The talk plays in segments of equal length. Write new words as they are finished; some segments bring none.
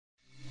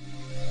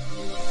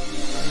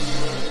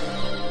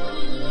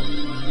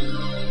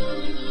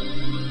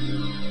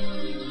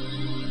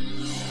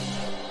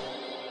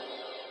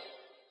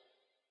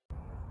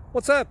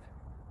What's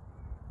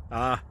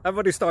up?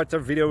 Everybody starts their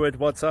video with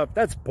what's up.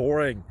 That's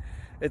boring.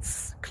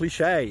 It's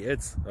cliche.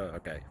 It's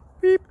okay.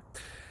 Beep.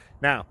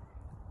 Now,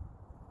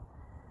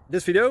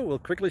 this video will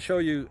quickly show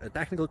you a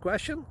technical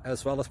question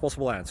as well as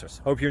possible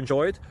answers. Hope you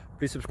enjoyed.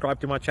 Please subscribe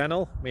to my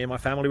channel. Me and my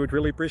family would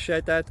really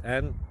appreciate that,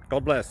 and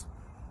God bless.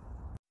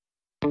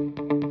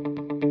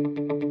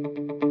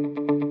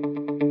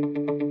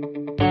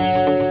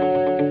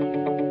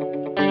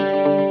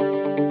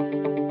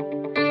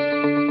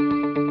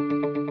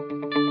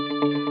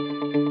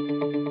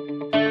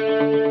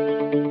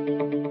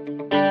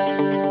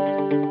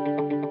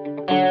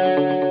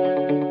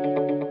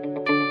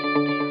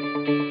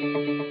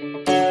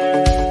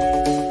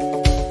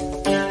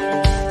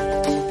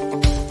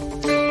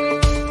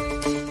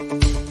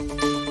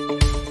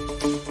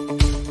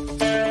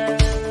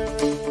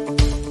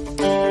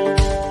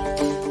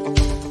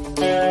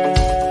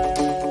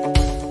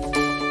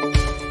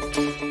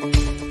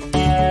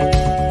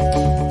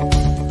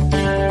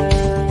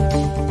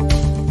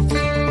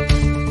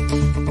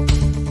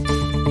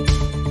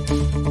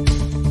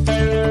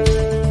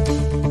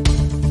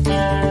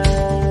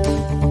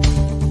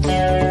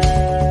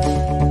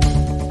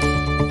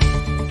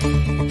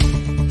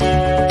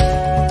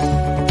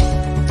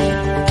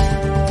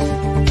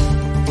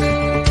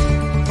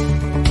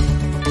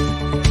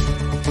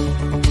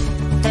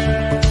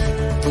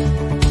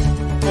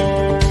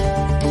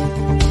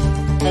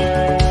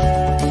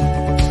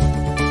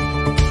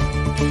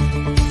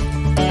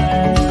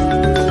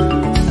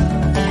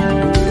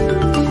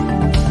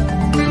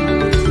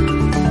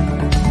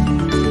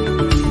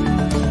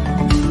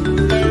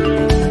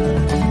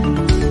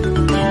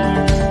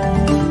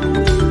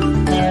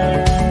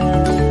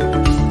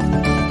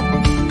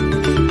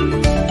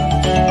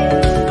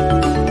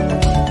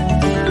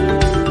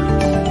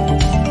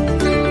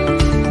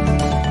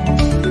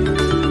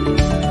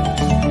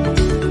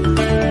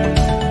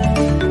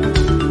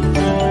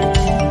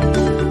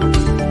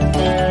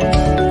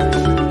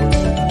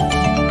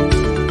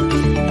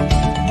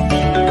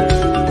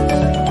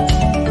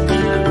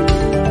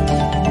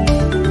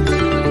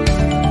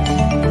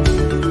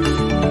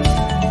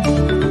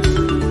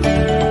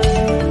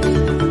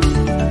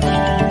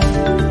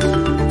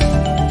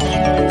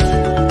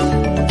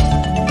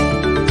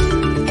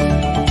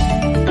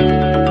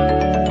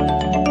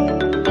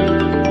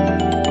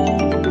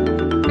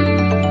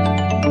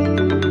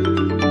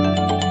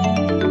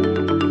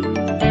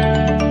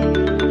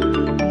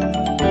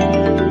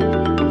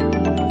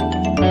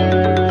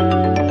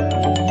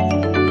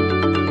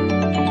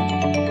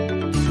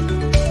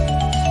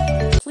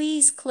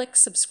 Please click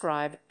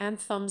subscribe and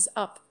thumbs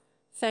up.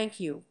 Thank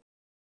you.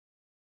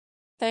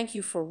 Thank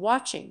you for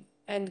watching,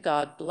 and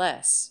God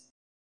bless.